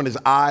 I remember when his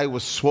eye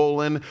was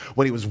swollen,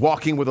 when he was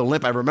walking with a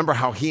limp. I remember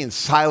how he and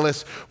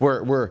Silas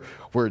were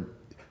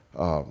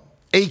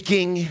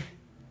aching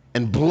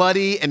and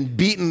bloody and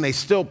beaten. They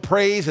still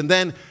praised, and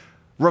then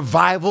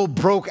revival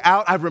broke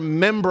out. I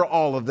remember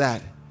all of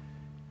that.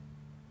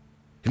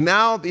 And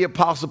now the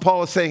Apostle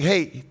Paul is saying,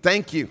 hey,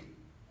 thank you.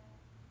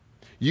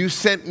 You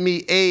sent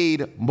me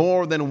aid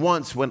more than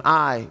once when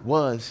I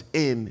was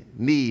in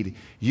need.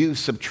 You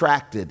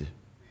subtracted.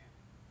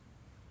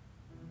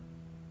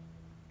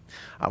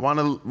 I want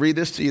to read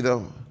this to you,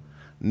 though.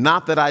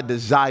 Not that I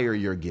desire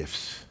your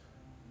gifts.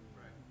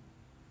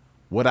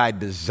 What I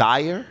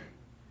desire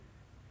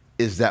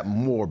is that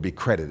more be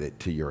credited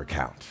to your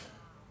account.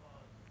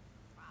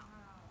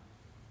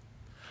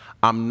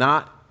 I'm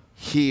not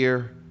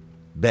here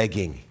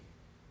begging.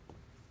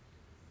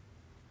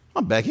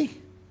 I'm begging.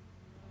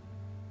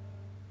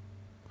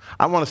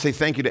 I want to say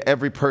thank you to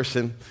every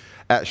person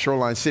at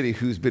Shoreline City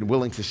who's been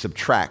willing to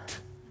subtract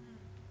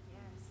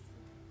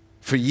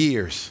for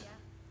years.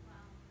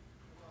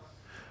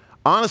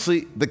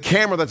 Honestly, the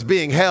camera that's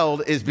being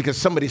held is because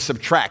somebody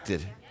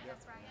subtracted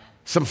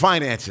some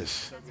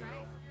finances.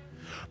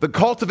 The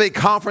Cultivate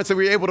conference that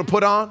we were able to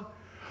put on,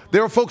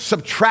 there were folks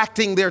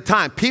subtracting their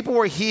time. People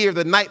were here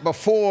the night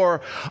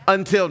before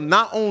until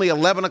not only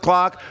 11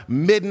 o'clock,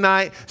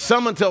 midnight,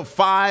 some until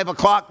 5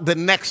 o'clock the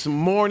next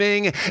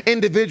morning.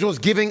 Individuals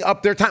giving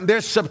up their time.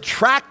 They're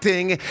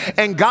subtracting,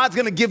 and God's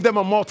going to give them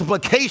a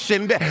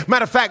multiplication.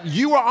 Matter of fact,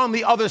 you are on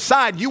the other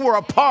side. You were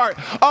a part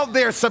of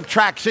their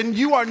subtraction.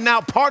 You are now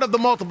part of the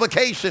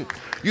multiplication.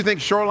 You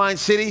think Shoreline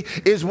City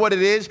is what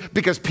it is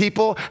because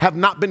people have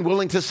not been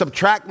willing to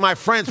subtract? My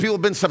friends, people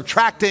have been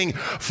subtracting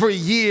for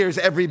years.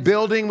 Every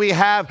building we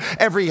have,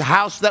 every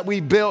house that we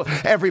built,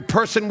 every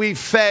person we've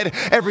fed,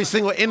 every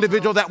single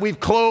individual that we've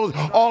clothed,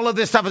 all of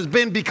this stuff has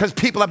been because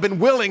people have been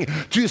willing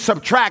to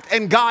subtract,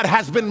 and God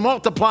has been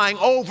multiplying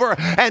over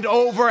and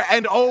over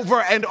and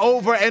over and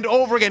over and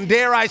over again.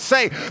 Dare I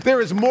say, there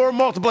is more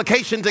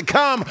multiplication to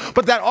come,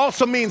 but that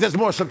also means there's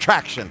more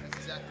subtraction.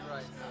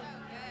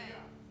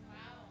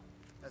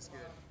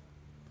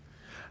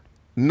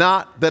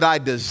 Not that I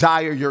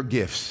desire your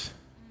gifts.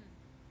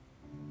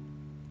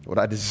 What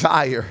I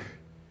desire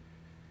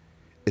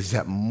is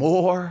that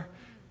more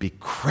be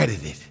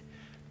credited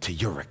to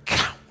your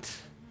account.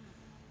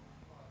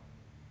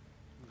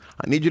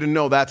 I need you to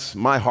know that's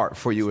my heart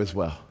for you as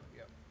well.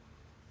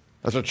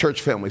 That's our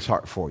church family's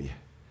heart for you.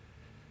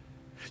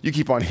 You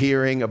keep on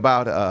hearing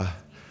about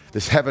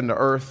this heaven to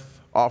earth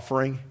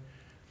offering,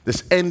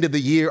 this end of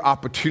the year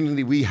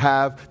opportunity we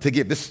have to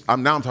give.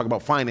 I'm talking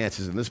about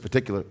finances in this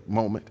particular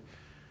moment.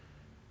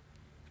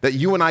 That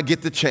you and I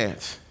get the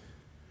chance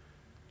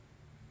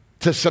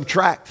to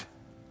subtract.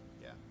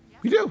 Yeah.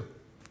 We do. I'm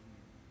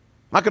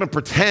not going to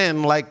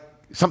pretend like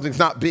something's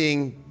not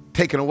being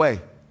taken away.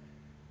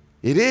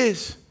 It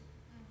is.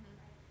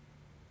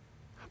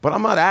 But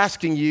I'm not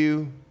asking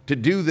you to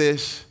do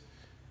this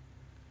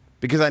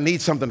because I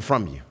need something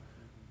from you.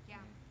 Yeah.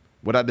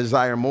 Would I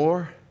desire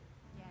more?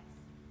 Yes.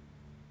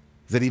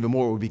 then even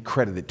more will be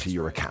credited to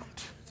your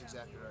account.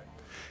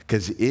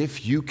 Because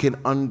if you can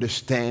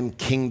understand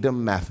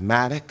kingdom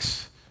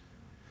mathematics,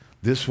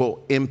 this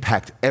will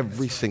impact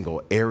every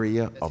single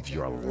area of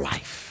your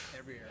life.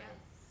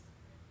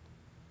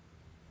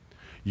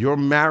 Your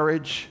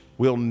marriage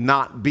will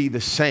not be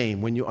the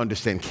same when you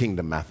understand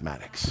kingdom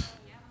mathematics.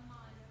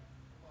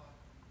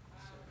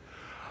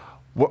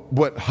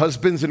 What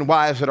husbands and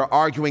wives that are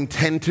arguing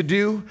tend to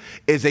do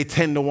is they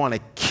tend to want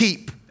to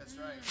keep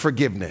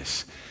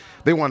forgiveness.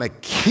 They want to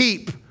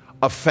keep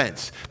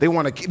offense. They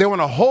want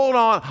to hold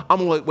on. I'm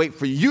going to wait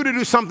for you to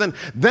do something,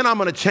 then I'm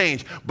going to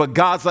change. But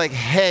God's like,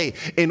 hey,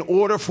 in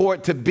order for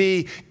it to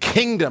be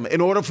kingdom, in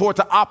order for it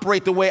to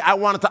operate the way I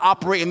want it to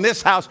operate in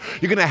this house,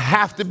 you're going to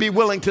have to be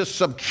willing to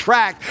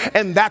subtract.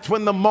 And that's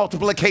when the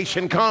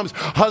multiplication comes.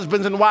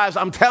 Husbands and wives,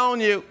 I'm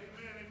telling you,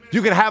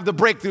 you can have the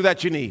breakthrough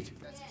that you need.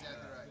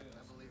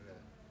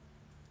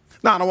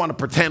 Now, I don't want to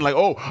pretend like,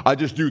 oh, I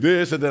just do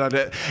this and then I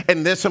did.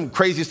 And there's some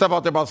crazy stuff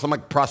out there about some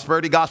like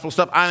prosperity gospel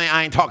stuff.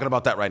 I ain't talking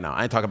about that right now.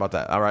 I ain't talking about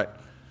that, all right?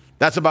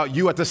 That's about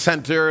you at the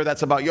center.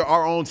 That's about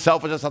our own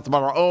selfishness. That's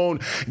about our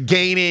own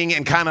gaining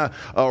and kind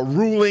of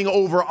ruling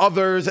over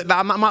others.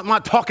 Now, I'm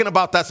not talking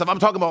about that stuff. I'm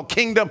talking about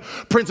kingdom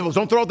principles.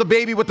 Don't throw out the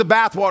baby with the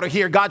bathwater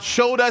here. God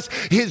showed us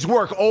his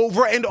work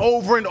over and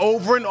over and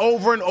over and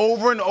over and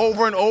over and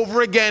over and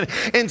over again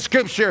in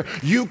Scripture.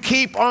 You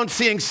keep on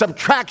seeing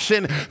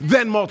subtraction,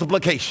 then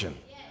multiplication.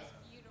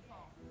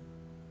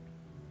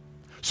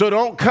 So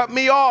don't cut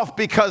me off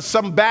because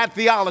some bad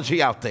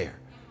theology out there.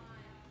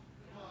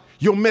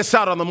 You'll miss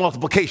out on the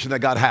multiplication that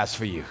God has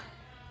for you.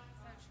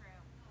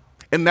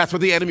 And that's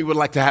what the enemy would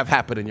like to have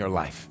happen in your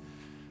life.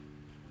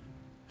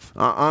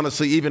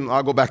 Honestly, even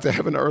I'll go back to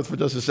heaven and earth for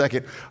just a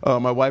second.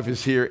 My wife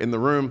is here in the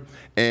room,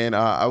 and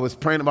I was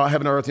praying about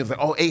heaven and earth. And it's like,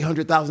 oh,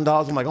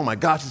 $800,000. I'm like, oh my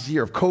gosh, it's the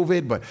year of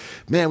COVID, but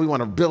man, we want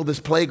to build this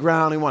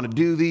playground. We want to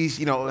do these,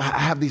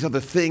 have these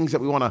other things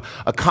that we want to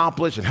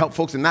accomplish and help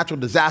folks in natural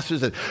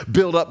disasters and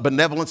build up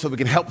benevolence so we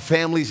can help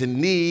families in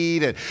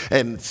need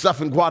and stuff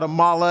in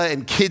Guatemala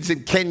and kids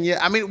in Kenya.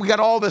 I mean, we got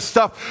all this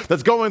stuff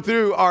that's going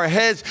through our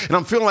heads, and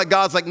I'm feeling like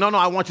God's like, no,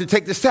 I want you to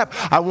take this step.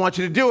 I want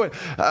you to do it.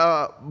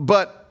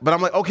 But I'm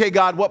like, okay,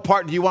 God, what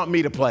part do you want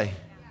me to play?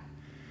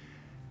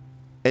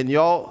 And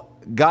y'all,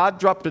 God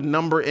dropped a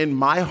number in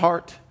my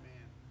heart.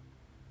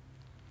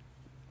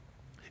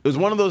 It was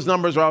one of those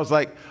numbers where I was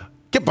like,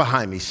 get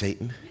behind me,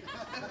 Satan.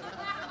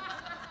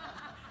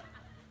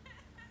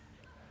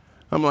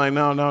 I'm like,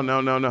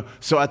 no.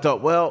 So I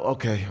thought, well,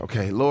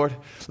 okay, Lord,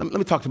 let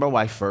me talk to my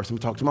wife first. Let me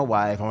talk to my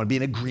wife. I want to be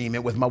in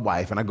agreement with my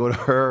wife. And I go to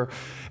her,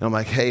 and I'm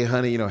like, hey,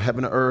 honey,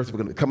 heaven and earth, we're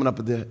going to be coming up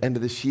at the end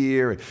of this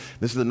year. And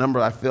this is the number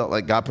I felt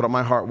like God put on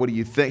my heart. What do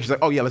you think? She's like,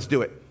 oh, yeah, let's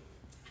do it.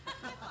 Of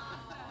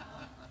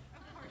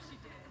course she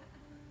did.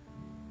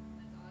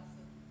 That's awesome.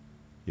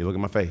 You look at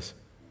my face.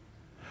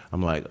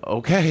 I'm like,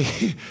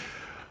 okay,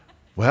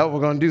 well, we're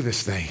going to do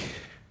this thing.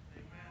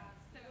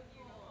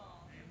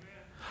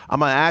 I'm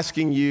not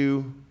asking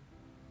you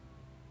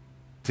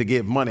to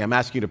give money. I'm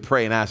asking you to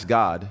pray and ask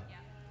God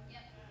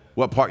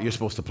what part you're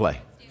supposed to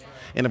play.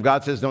 And if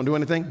God says don't do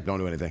anything, don't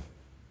do anything.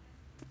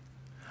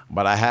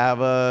 But I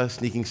have a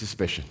sneaking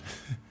suspicion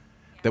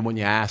that when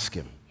you ask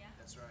him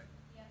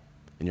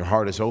and your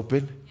heart is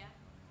open,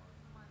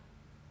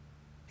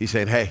 he's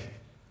saying, hey,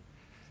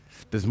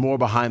 there's more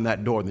behind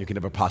that door than you can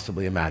ever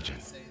possibly imagine.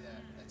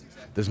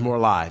 There's more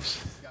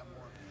lives.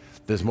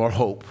 There's more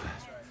hope.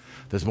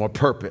 There's more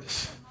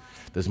purpose.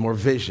 There's more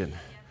vision.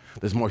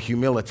 There's more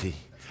humility.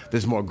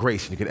 There's more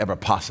grace than you could ever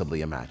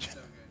possibly imagine.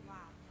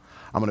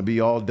 I'm going to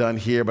be all done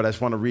here, but I just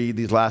want to read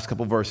these last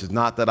couple verses.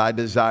 Not that I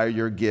desire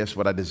your gifts.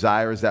 What I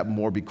desire is that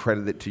more be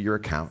credited to your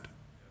account.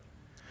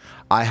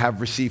 I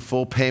have received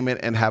full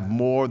payment and have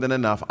more than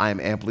enough. I am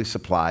amply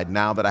supplied.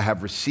 Now that I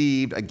have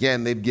received,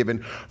 again, they've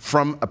given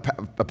from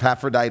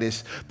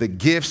Epaphroditus the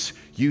gifts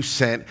you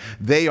sent.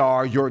 They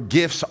are, your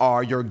gifts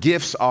are, your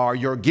gifts are,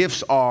 your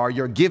gifts are,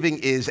 your giving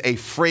is a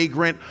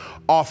fragrant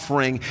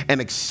offering, an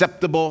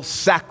acceptable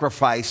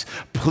sacrifice,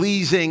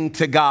 pleasing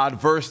to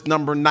God. Verse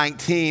number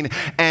 19,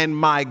 and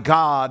my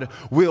God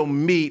will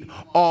meet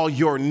all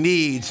your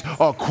needs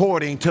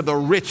according to the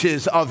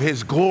riches of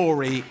his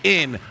glory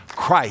in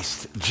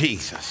Christ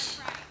Jesus.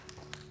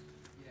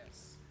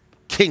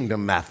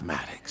 Kingdom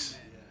mathematics.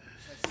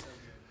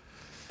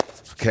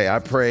 Okay, I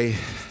pray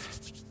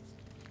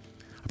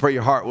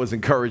your heart was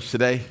encouraged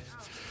today.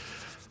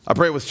 I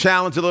pray it was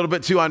challenged a little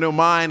bit too. I know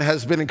mine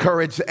has been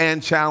encouraged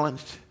and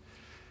challenged.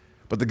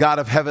 But the God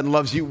of heaven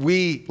loves you.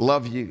 We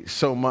love you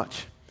so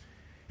much.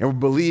 And we're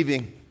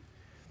believing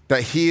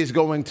that he is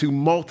going to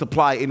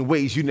multiply in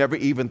ways you never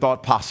even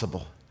thought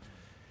possible.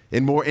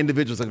 And more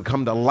individuals that can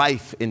come to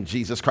life in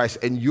Jesus Christ.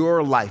 And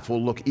your life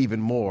will look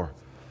even more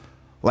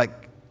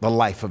like the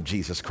life of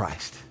Jesus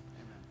Christ.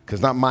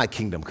 Because not my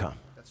kingdom come.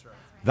 That's right.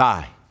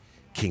 Thy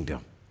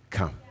kingdom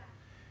come.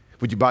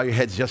 Would you bow your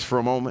heads just for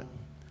a moment?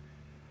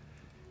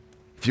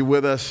 If you're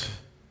with us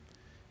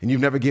and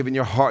you've never given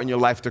your heart and your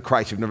life to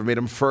Christ, you've never made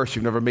him first,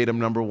 you've never made him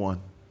number one.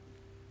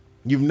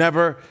 You've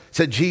never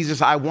said,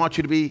 Jesus, I want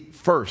you to be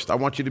first. I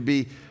want you to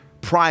be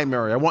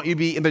primary. I want you to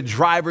be in the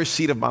driver's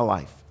seat of my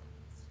life.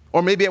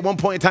 Or maybe at one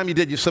point in time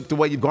you slipped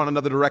away, you've gone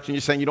another direction,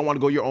 you're saying you don't want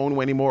to go your own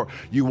way anymore,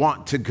 you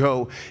want to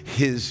go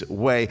his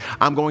way.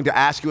 I'm going to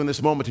ask you in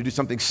this moment to do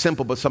something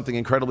simple but something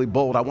incredibly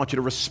bold. I want you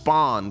to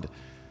respond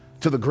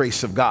to the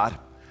grace of God.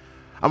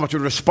 I want you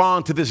to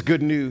respond to this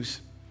good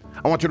news.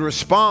 I want you to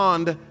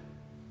respond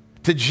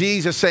to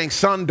Jesus saying,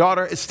 son,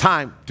 daughter, it's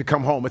time to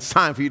come home. It's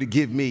time for you to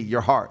give me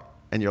your heart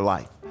and your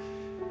life.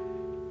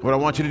 What I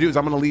want you to do is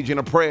I'm going to lead you in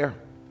a prayer.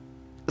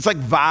 It's like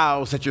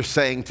vows that you're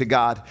saying to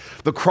God.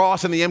 The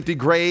cross and the empty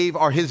grave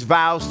are his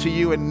vows to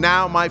you. And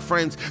now, my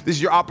friends, this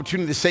is your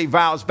opportunity to say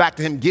vows back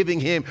to him, giving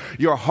him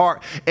your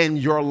heart and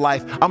your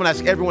life. I'm going to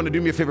ask everyone to do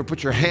me a favor.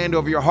 Put your hand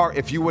over your heart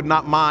if you would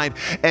not mind.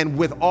 And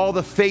with all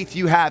the faith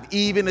you have,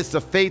 even if it's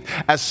the faith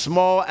as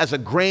small as a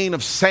grain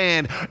of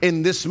sand,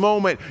 in this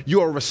moment,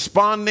 you are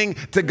responding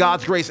to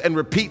God's grace. And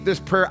repeat this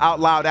prayer out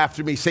loud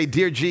after me. Say,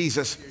 dear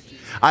Jesus,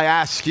 I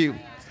ask you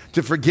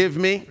to forgive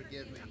me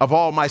of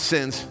all my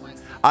sins.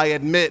 I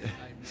admit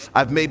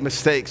I've made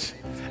mistakes.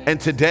 And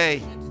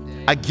today,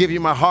 I give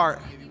you my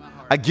heart.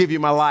 I give you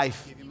my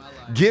life.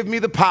 Give me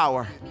the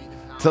power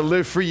to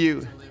live for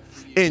you.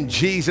 In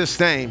Jesus'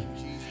 name,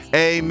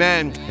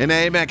 amen and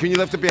amen. Can you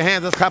lift up your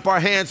hands? Let's clap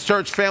our hands,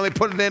 church family.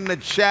 Put it in the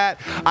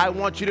chat. I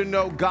want you to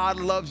know God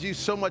loves you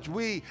so much.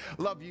 We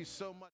love you so much.